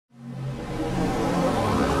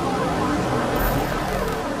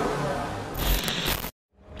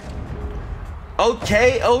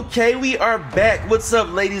Okay, we are back. What's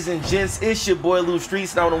up, ladies and gents? It's your boy Lou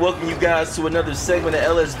Streets, and I want to welcome you guys to another segment of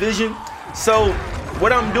LS Vision. So,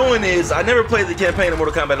 what I'm doing is, I never played the campaign of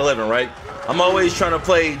Mortal Kombat 11, right? I'm always trying to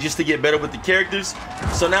play just to get better with the characters.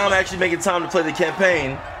 So now I'm actually making time to play the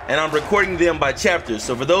campaign, and I'm recording them by chapters.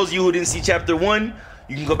 So for those of you who didn't see chapter 1,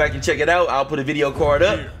 you can go back and check it out. I'll put a video card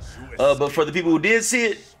up. But for the people who did see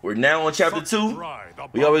it, we're now on chapter 2.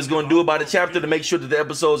 We always going to do it by the chapter to make sure that the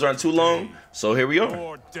episodes aren't too long. So here we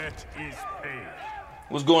are.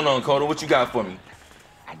 What's going on, Kodo? What you got for me?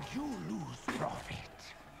 And you lose profit.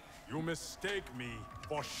 You mistake me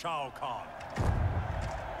for Shao Kahn.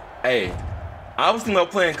 Hey, I was thinking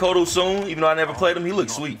about playing Kodo soon, even though I never played him. He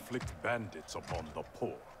looks sweet. Inflict bandits upon the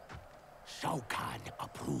poor. Shao Kahn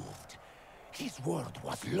approved. His word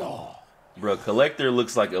was law. Bro, Collector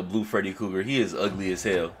looks like a blue Freddy Krueger. He is ugly as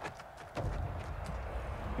hell.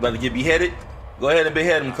 About to get beheaded? Go ahead and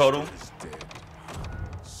behead him, Kodo.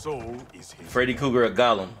 So is his Freddy Krueger a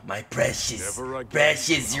golem. My precious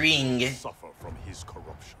ring. Suffer from his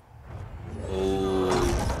corruption. Oh,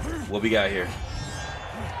 what we got here?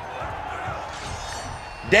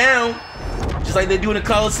 Down, just like they do in the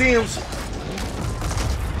Coliseums.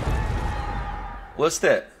 What's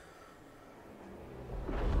that?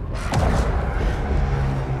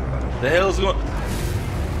 The hell's going?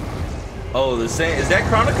 Oh, the same. Is that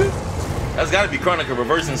Chronica? That's got to be Chronica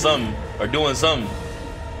reversing something or doing something.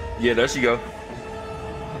 Yeah, there she go.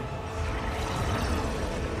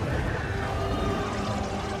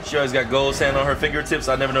 She always got gold sand on her fingertips.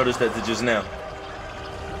 I never noticed that till just now.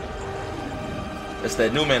 That's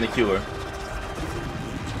that new manicure.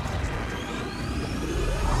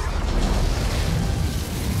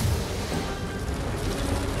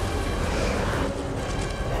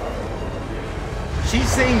 She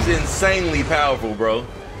seems insanely powerful, bro.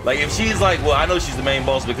 Like, if she's like, well, I know she's the main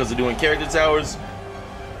boss because of doing character towers,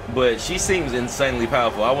 but she seems insanely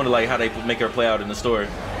powerful. I wonder, like, how they make her play out in the story.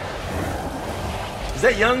 Is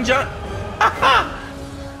that Young John?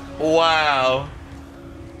 Wow.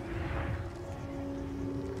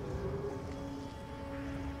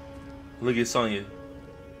 Look at Sonya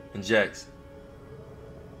and Jax.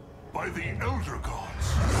 By the Elder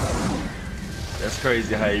Gods. That's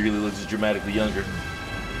crazy how he really looks dramatically younger.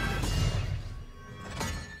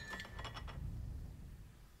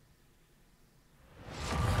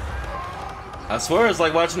 I swear it's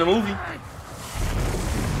like watching a movie.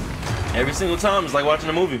 Every single time it's like watching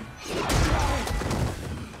a movie.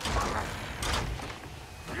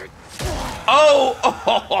 Oh!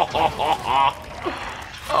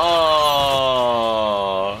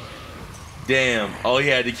 Oh! Damn. Oh, he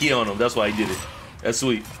had the key on him. That's why he did it. That's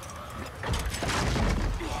sweet.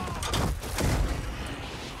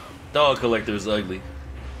 Dog Collector is ugly.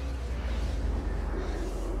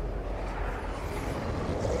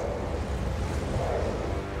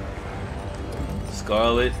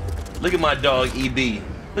 Scarlet. Look at my dog EB.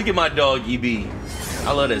 Look at my dog EB.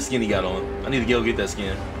 I love that skin he got on. I need to go get that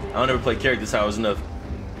skin. I don't ever play character towers enough.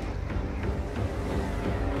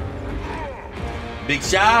 Big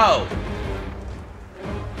Chow.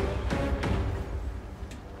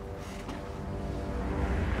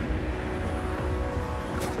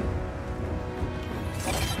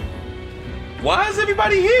 Why is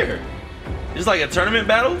everybody here? It's like a tournament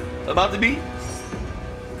battle about to be.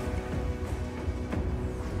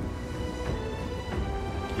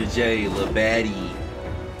 Jay, La Baddie.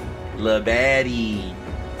 La Baddie.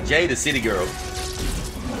 Jay, the city girl.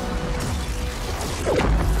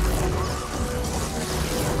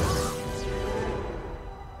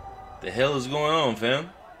 The hell is going on, fam?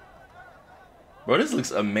 Bro, this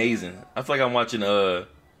looks amazing. I feel like I'm watching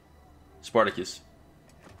Spartacus.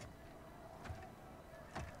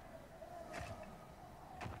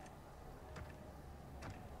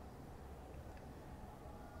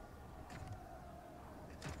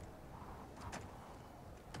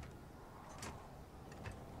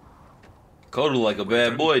 Kodo like a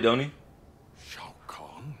bad boy, don't he? Shao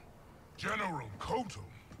Kahn? General Koto.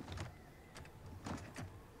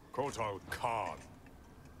 Kotal Kahn.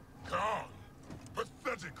 Kahn?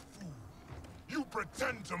 Pathetic fool. You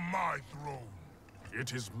pretend to my throne.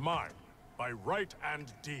 It is mine, by right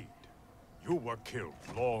and deed. You were killed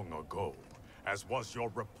long ago, as was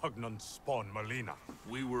your repugnant spawn, Melina.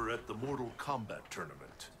 We were at the Mortal Kombat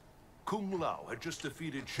tournament. Kung Lao had just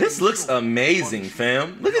defeated This looks amazing,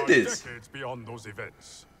 fam. Look at this. Decades beyond those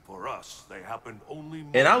events. For us, they happened only.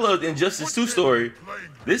 And I love the Injustice 2 story.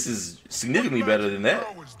 This is significantly better than that,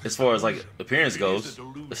 as far as like appearance goes,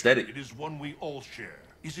 aesthetic. It is one we all share.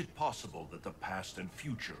 Is it possible that the past and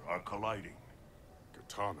future are colliding?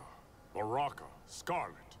 Katana, Baraka,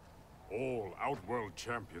 Scarlet. All Outworld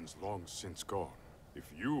champions long since gone.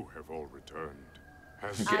 If you have all returned,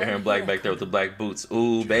 has Get Aaron Black back there with the black boots.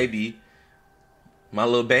 Ooh, baby. My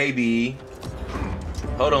little baby.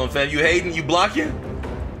 Hold on, fam. You hating? You blocking?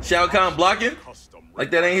 Shao Kahn blocking?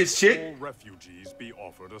 Like that ain't his chick? all refugees be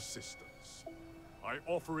offered assistance. I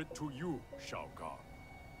offer it to you, Shao Kahn.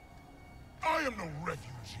 I am no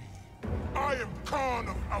refugee. I am Khan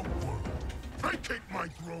of Outworld. Vacate my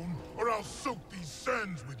throne, or I'll soak these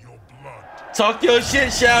sands with your blood. Talk your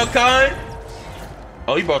shit, Shao Kahn.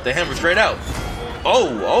 Oh, he brought the hammer straight out.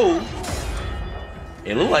 Oh.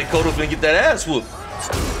 It looked like Kodo finna get that ass whooped.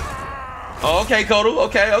 Oh, okay, Kodo.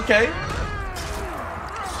 Okay.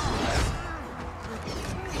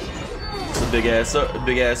 It's a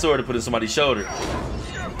big ass sword to put in somebody's shoulder.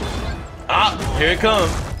 Ah, here it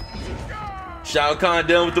comes. Shao Kahn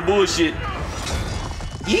done with the bullshit.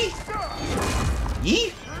 Yee.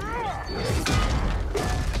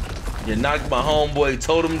 You knocked my homeboy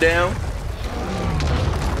Totem down.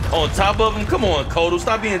 On top of him? Come on, Kodo.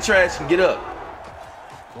 Stop being trash and get up.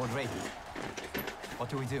 Lord Raiden, what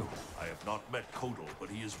do we do? I have not met Kodo, but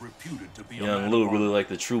he is reputed to be a Young man Lou of really honor. like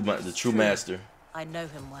the true master. I know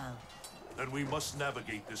him well. Then we must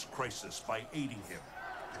navigate this crisis by aiding him.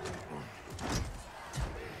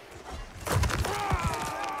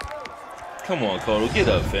 Come on, Kodo. Get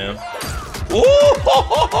up, fam. Ooh!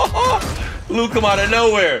 Lou come out of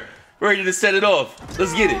nowhere. Ready to set it off.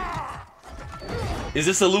 Let's get it. Is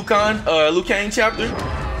this a Liu Kang chapter?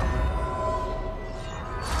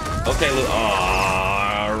 Okay, look.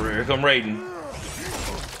 Ah, here come Raiden.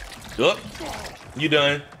 Up. You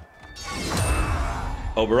done.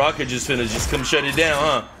 Oh, Baraka just finna come shut it down,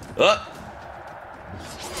 huh? Up.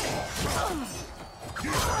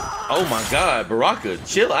 Oh my God, Baraka,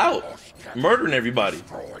 chill out. Murdering everybody.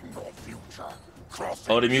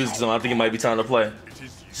 Oh, the music's on. I think it might be time to play.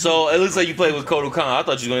 So it looks like you played with Kodo Khan. I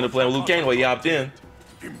thought you were going to play with Liu Kang while you hopped in.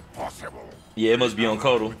 Impossible. Yeah, it must be on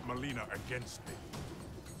Kodo. with Melina against me.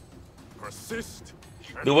 Persist.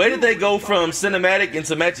 The way that they go from cinematic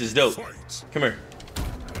into matches is dope. Come here.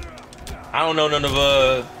 I don't know none of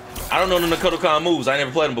Kodo Khan moves. I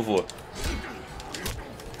never played them before.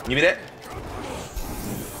 Give me that.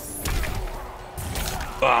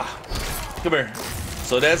 Ah, come here.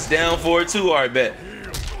 So that's down 4-2. All right, bet.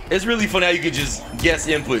 It's really fun how you can just guess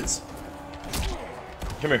inputs.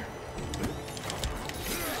 Come here.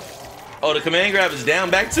 Oh, the command grab is down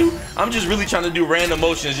back 2. I'm just really trying to do random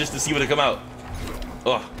motions just to see what it come out.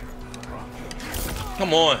 Oh,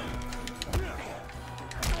 come on. I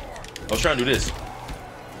was trying to do this.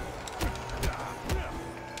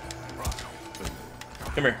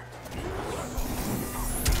 Come here.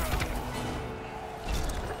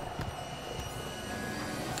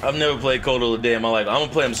 I've never played Kodo a day in my life. I'm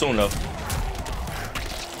gonna play him soon though.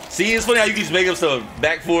 See, it's funny how you can just make up stuff.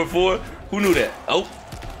 Back 4-4. Who knew that? Oh.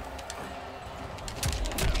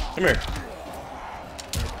 Come here.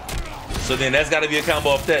 So then that's gotta be a combo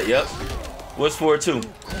off that. Yep. What's 4-2?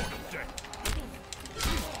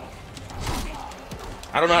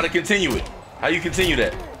 I don't know how to continue it. How you continue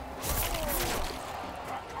that?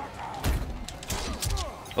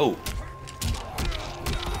 Oh.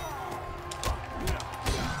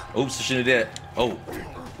 Oops, I shouldn't have did that. Oh.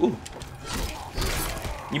 Ooh.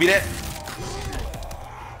 Give me that.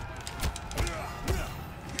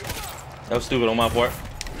 That was stupid on my part.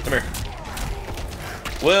 Come here.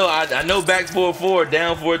 Well, I know back 4-4,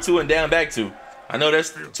 down 4-2, and down back 2. I know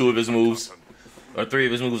that's 2 of his moves. Or 3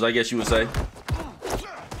 of his moves, I guess you would say.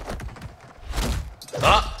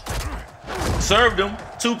 Ah! Served him.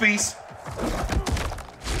 2-piece.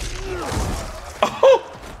 Oh!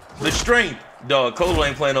 The strength. Dog, Kodo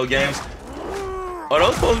ain't playing no games. Are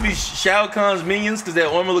those supposed to be Shao Kahn's minions because their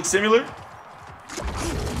armor looks similar?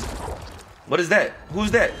 What is that?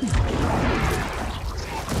 Who's that?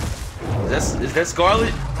 Is that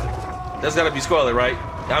Scarlet? That's gotta be Scarlet, right?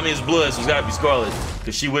 I mean, it's blood, so it's gotta be Scarlet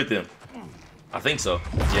because she with them. I think so.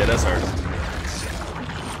 Yeah, that's her.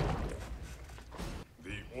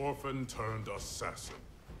 The orphan turned assassin.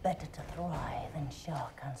 Better to thrive in Shao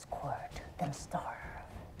Kahn's court than starve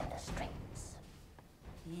in the streets.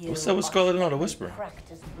 What's up with Scarlet and all the whisper?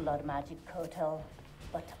 Practice blood magic, Koto,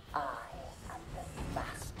 but I am the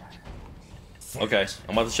master. Okay,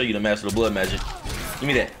 I'm about to show you the master of the blood magic. Give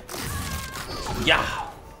me that. Yeah.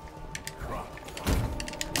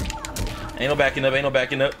 Ain't no backing up. Ain't no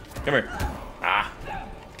backing up. Come here. Ah.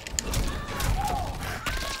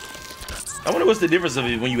 I wonder what's the difference of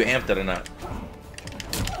it when you amp that or not.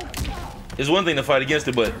 It's one thing to fight against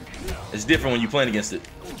it, but it's different when you're playing against it.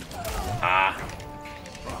 Ah.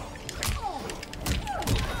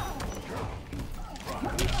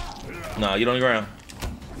 Nah, get on the ground.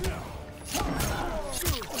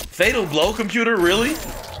 Fatal blow, computer, really?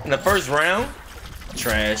 In the first round?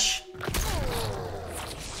 Trash.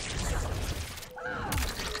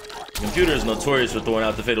 Computer is notorious for throwing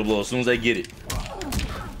out the fatal blow as soon as they get it.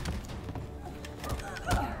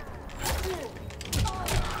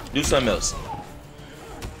 Do something else.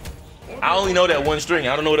 I only know that one string.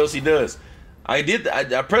 I don't know what else he does. I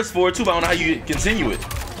pressed forward too, but I don't know how you continue it.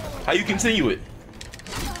 How you continue it?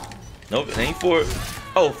 Nope, it ain't forward.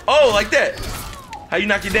 Oh, like that. How you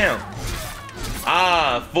knock it down?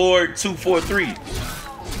 Ah, 4, 2, 4, 3.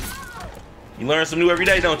 You learn something new every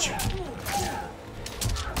day, don't you?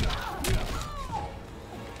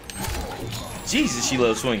 Jesus, she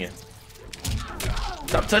loves swinging.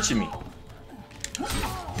 Stop touching me.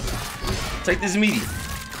 Take this meaty.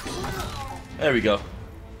 There we go.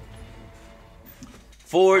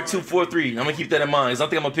 4, 2, 4, 3. I'm gonna keep that in mind, because I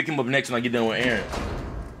think I'm gonna pick him up next when I get done with Aaron.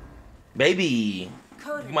 Baby.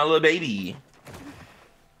 My little baby.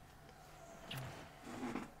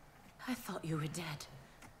 I thought you were dead.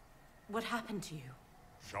 What happened to you?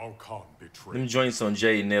 Shao Kahn betrayed. Them joints on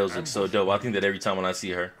Jade nails look so dope. I think that every time when I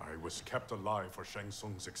see her. I was kept alive for Shang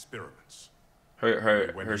Tsung's experiments.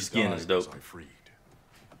 Her skin is dope. I freed.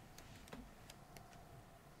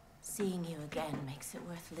 Seeing you again makes it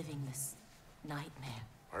worth living this nightmare.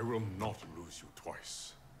 I will not lose you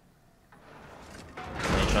twice.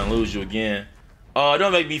 I ain't trying to lose you again. Oh,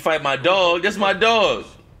 don't make me fight my dog. That's my dog.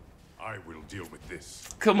 I will deal with this.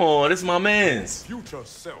 Come on, this is my man's. Future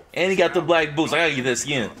self. And he got the black boots. I gotta get that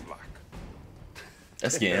skin.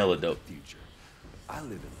 That skin hella dope. I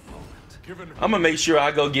live in the moment. I'm gonna make sure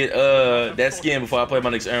I go get that skin before I play my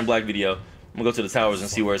next Aaron Black video. I'm gonna go to the towers and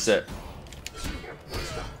see where it's at.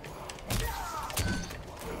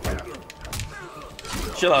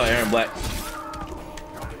 Chill out, Aaron Black.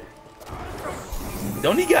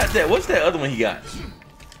 Don't he got that? What's that other one he got?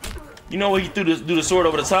 You know when he do the sword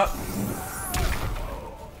over the top?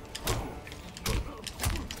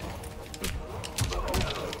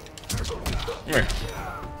 Come here.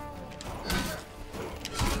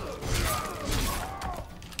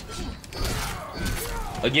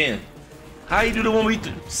 Again, how you do the one where you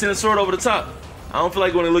send a sword over the top? I don't feel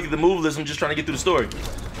like going to look at the move list. I'm just trying to get through the story.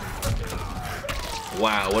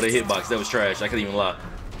 Wow, what a hitbox. That was trash. I couldn't even lie.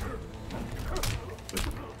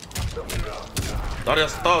 Thought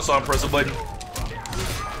I saw him press a button.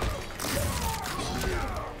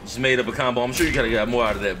 Just made up a combo. I'm sure you gotta get more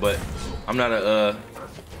out of that, but I'm not a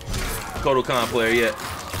Kotal Kahn player yet.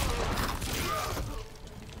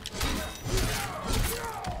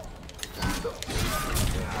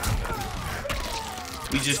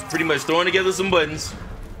 We just pretty much throwing together some buttons.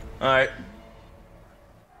 All right.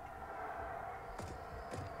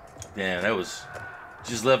 Damn, that was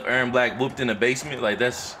just left Aaron Black whooped in the basement. Like,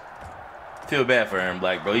 that's, feel bad for Aaron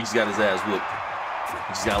Black, bro. He just got his ass whooped.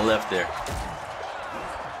 He just got left there.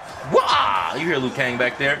 Wah! You hear Liu Kang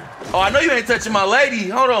back there? Oh, I know you ain't touching my lady.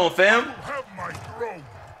 Hold on, fam. You have my throne.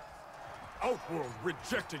 Outworld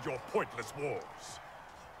rejected your pointless wars.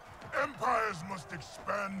 Empires must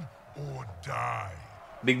expand or die.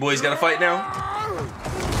 Big boy's got to fight now.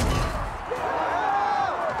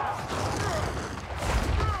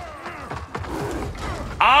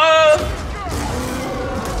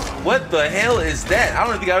 What the hell is that? I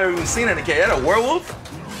don't think I've ever even seen that in a cage. Is that a werewolf?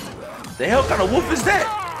 The hell kind of wolf is that?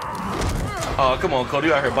 Oh, come on, Cody.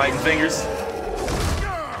 You out here biting fingers.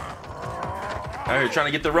 Out here trying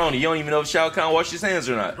to get the Roni. You don't even know if Shao Kahn washed his hands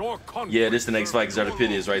or not. Yeah, this the next fight because the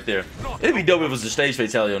pit is right there. It'd be dope if it was a stage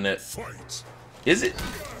fatality on that. Is it?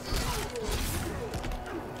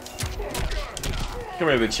 Come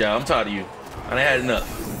here, Big Shao. I'm tired of you. I done had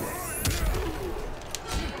enough.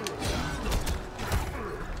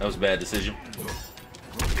 That was a bad decision.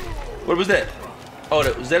 What was that? Oh,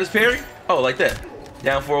 was that his parry? Oh, like that.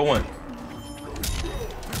 Down 4-1.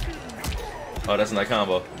 Oh, that's a nice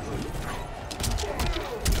combo.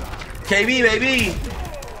 KB, baby!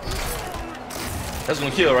 That's gonna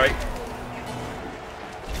kill, right?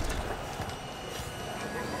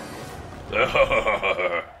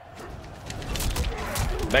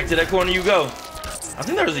 Back to that corner you go. I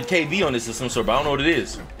think there was a KB on this of some sort, but I don't know what it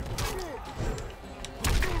is.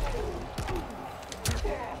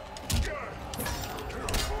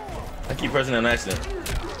 I keep pressing an accident.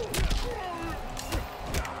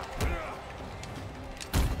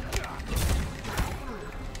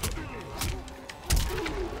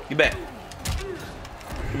 Get back.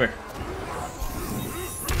 Come here.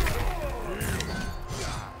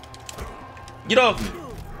 Get off me.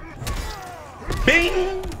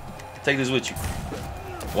 Bing! Take this with you.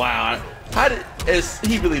 Wow. How did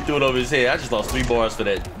he really threw it over his head? I just lost 3 bars for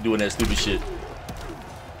that, doing that stupid shit.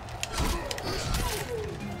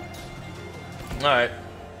 All right.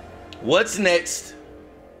 What's next?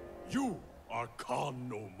 You are Khan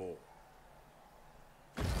no more.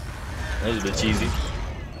 That was a bit cheesy.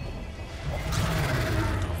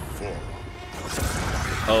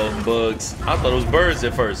 Oh, bugs. I thought it was birds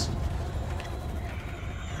at first.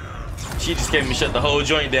 She just came and shut the whole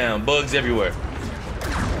joint down. Bugs everywhere.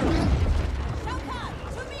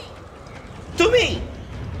 To me!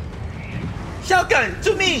 Shao Kahn,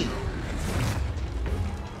 to me!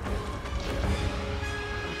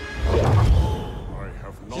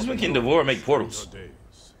 She's making Devore make portals.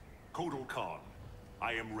 Kotal Khan,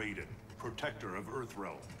 I am Raiden, protector of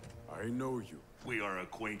Earthrealm. I know you. We are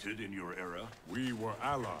acquainted in your era. We were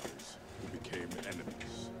allies who became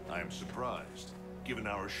enemies. I am surprised, given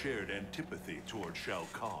our shared antipathy toward Shao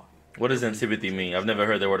Kahn. What does antipathy mean? I've never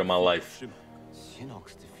heard that word in my life.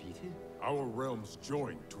 Shinnok's defeated? Our realms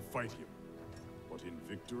joined to fight him. But in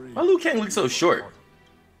victory... Why Liu Kang look so short?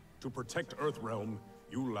 To protect Earthrealm,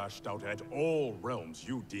 you lashed out at all realms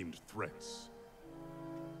you deemed threats.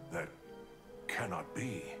 That cannot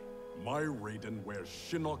be. My Raiden wears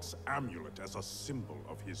Shinnok's amulet as a symbol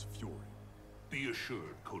of his fury. Be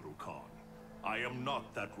assured, Kotal Khan, I am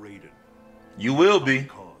not that Raiden. You will be.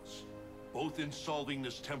 Cause, both in solving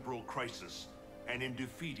this temporal crisis and in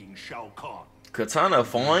defeating Shao Kahn. Katana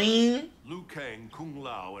fine. Liu Kang, Kung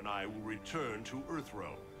Lao, and I will return to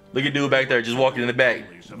Earthrealm. Look at dude back there just walking in the back.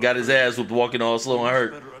 Got his ass whooped walking all slow and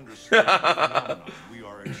hurt. Better understand the phenomenon we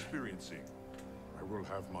are experiencing. I will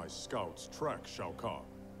have my scouts track Shao Kahn.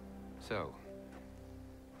 So,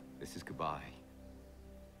 this is goodbye.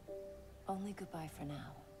 Only goodbye for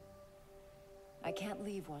now. I can't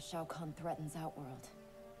leave while Shao Kahn threatens Outworld.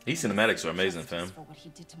 These cinematics are amazing, fam. For what he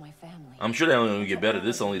did to my family. I'm sure they only gonna get better.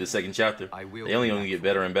 This is only the second chapter. They only get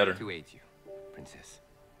better and better. To aid you, Princess.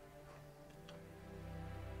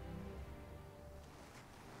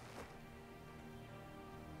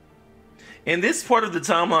 In this part of the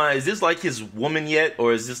timeline, is this like his woman yet,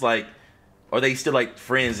 or is this like, are they still like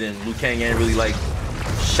friends and Liu Kang ain't really like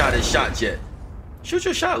shot his shot yet? Shoot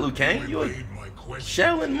your shot, Liu Kang. You a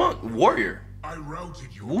Shaolin monk warrior. I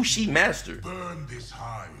routed your Wuxi master. burn this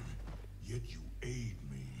hive, yet you aid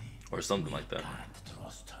me. Or something like that. Can't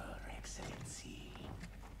trust her, Excellency.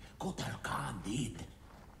 Kotal Khan did,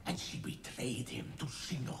 and she betrayed him to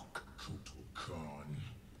Shinnok. Kotal Khan.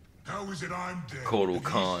 How is it I'm dead? Kotal and he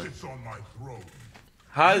Khan. sits on my throne?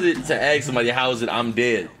 How is it to ask somebody, how is it I'm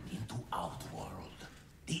dead? Into Outworld,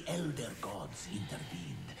 the Elder Gods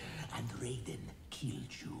intervened, and Raiden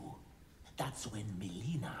killed you. That's when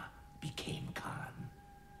Melina became Khan.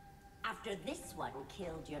 After this one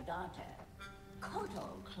killed your daughter,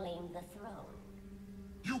 Kotal claimed the throne.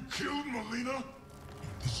 You killed Melina?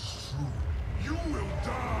 If this is true, you will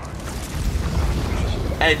die.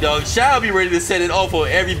 Hey, dog, Shao be ready to set it off on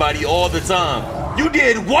everybody all the time. You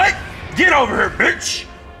did what? Get over here, bitch.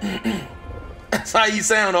 That's how you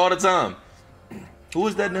sound all the time. Who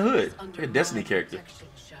is that in the hood? Like a Destiny character.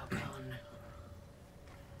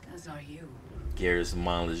 As are you. Garrus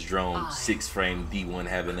mindless drone, 6-frame D1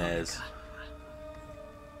 having ass.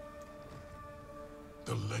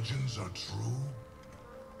 The legends are true?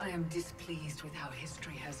 I am displeased with how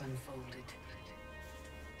history has unfolded.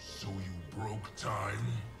 So you broke time?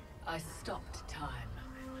 I stopped time.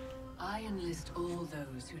 I enlist all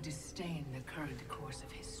those who disdain the current course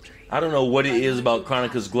of history. I don't know what it is about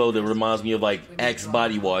Chronicles Glow that reminds me of like Axe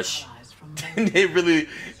body wash.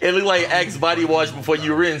 it looked like Axe body wash before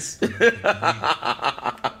you rinse.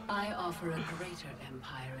 I offer a greater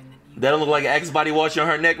empire in the new. That don't look like Axe body wash on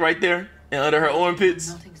her neck right there and under her armpits.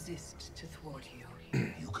 Not exist to thwart you.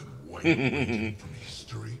 You can wipe Raiden from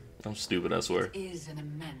history? I'm stupid, I swear. It is an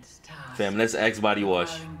immense task. Fam, that's Axe body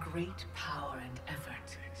wash. Requiring great power and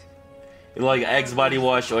effort. It look like Axe body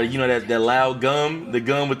wash, or you know that loud gum, the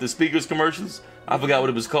gum with the speakers commercials. I forgot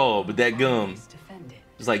what it was called, but that gum.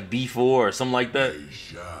 It's like B4 or something like that.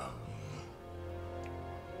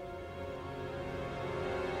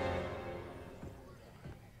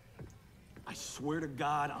 I swear to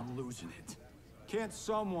God, I'm losing it. Can't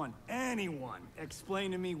someone, anyone,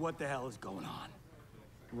 explain to me what the hell is going on?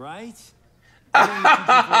 Right?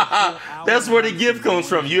 That's where the gift comes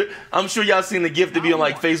from. I'm sure y'all seen the gift to be on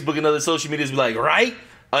like Facebook and other social medias. Be like, right?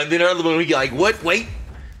 And then the other one we get like, what? Wait,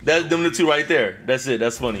 that's them the two right there. That's it.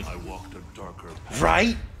 That's funny. I walked a darker path.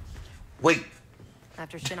 Right? Wait.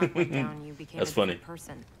 After Shinnok went down, you became that's a funny. different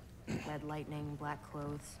person. Red lightning, black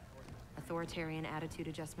clothes, authoritarian attitude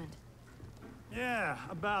adjustment. Yeah,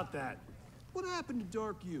 about that. What happened to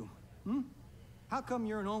Dark You? Hmm? How come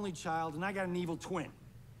you're an only child and I got an evil twin?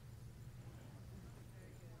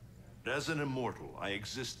 As an immortal, I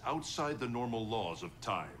exist outside the normal laws of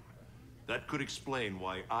time. That could explain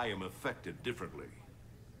why I am affected differently.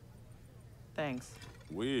 Thanks.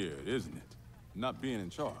 Weird, isn't it? Not being in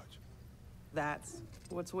charge. That's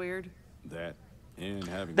what's weird. That and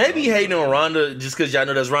having... They be hating on Ronda just because y'all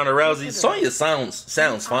know that's Ronda Rousey. Sonya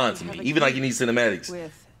sounds fine to me, even like you need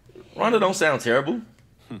cinematics. Ronda don't sound terrible.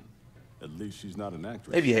 At least she's not an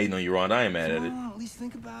actress. They be hating on you, Ronda. I ain't mad at it. At least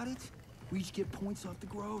think about it. We each get points off the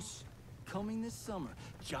gross. Coming this summer,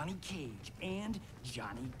 Johnny Cage and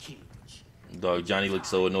Johnny Cage. Dog, Johnny looks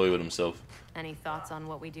so annoyed with himself. Any thoughts on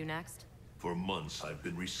what we do next? For months, I've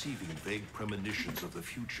been receiving vague premonitions of the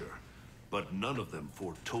future, but none of them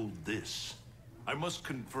foretold this. I must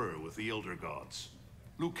confer with the Elder Gods.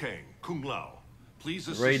 Liu Kang, Kung Lao, please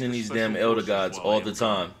assist Raiding the these special damn Elder forces Gods while all I the am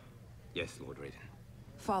time. Yes, Lord Raiden.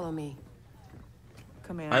 Follow me.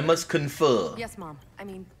 Commander. I must confer. Yes, Mom. I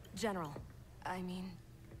mean, General. I mean...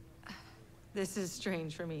 This is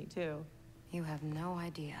strange for me, too. You have no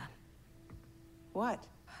idea. What?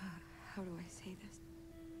 How do I say this?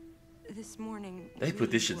 This morning... They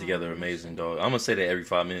put this shit together amazing, dog. I'm gonna say that every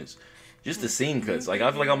 5 minutes. Just the scene cuts. Like,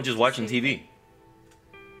 I feel like I'm just watching TV.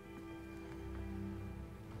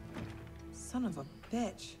 Son of a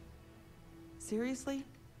bitch. Seriously?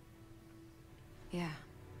 Yeah.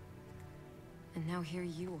 And now here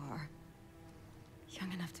you are.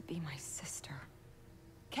 Young enough to be my sister.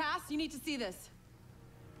 Cass, you need to see this.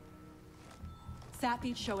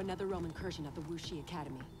 Satbeats show a NetherRealm incursion at the Wuxi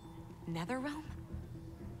Academy. NetherRealm?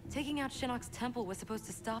 Taking out Shinnok's temple was supposed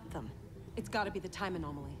to stop them. It's gotta be the time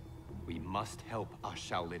anomaly. We must help our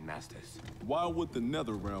Shaolin masters. Why would the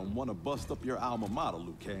NetherRealm want to bust up your alma mater,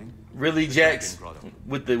 Liu Kang? Really, Jax?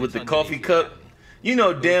 With the coffee cup? You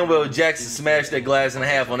know damn well Jackson smashed that glass in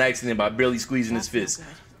half on accident by barely squeezing his fist.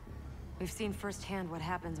 We've seen firsthand what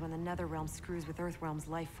happens when the NetherRealm screws with Earthrealm's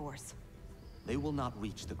life force. They will not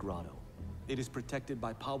reach the grotto. It is protected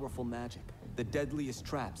by powerful magic, the deadliest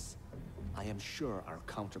traps. I am sure our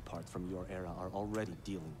counterparts from your era are already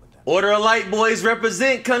dealing with them. Order of Light boys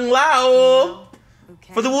represent Kung Lao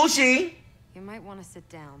for the Wuxi. You might want to sit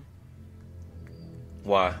down.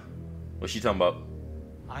 Why? What's she talking about?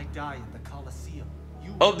 I die in the Colosseum.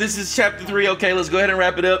 Oh, this is chapter 3. Okay, let's go ahead and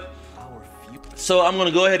wrap it up. So I'm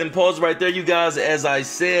gonna go ahead and pause right there, you guys. As I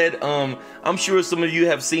said, I'm sure some of you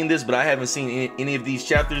have seen this, but I haven't seen any of these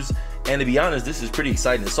chapters. And to be honest, this is pretty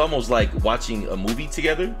exciting. It's almost like watching a movie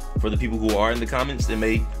together. For the people who are in the comments, they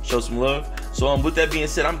may show some love. So with that being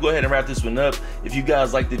said, I'm gonna go ahead and wrap this one up. If you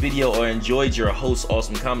guys liked the video or enjoyed your host's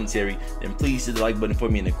awesome commentary, then please hit the like button for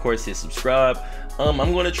me, and of course hit subscribe. I'm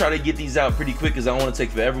gonna try to get these out pretty quick because I don't want to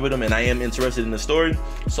take forever with them, and I am interested in the story.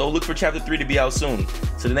 So look for chapter 3 to be out soon.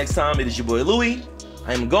 So the next time, it is your boy Louie.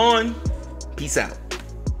 I am gone. Peace out.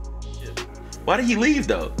 Why did he leave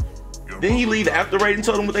though? Didn't he leave after Raiden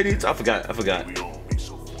told him what they needed? I forgot.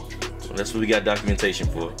 So that's what we got documentation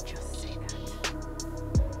for.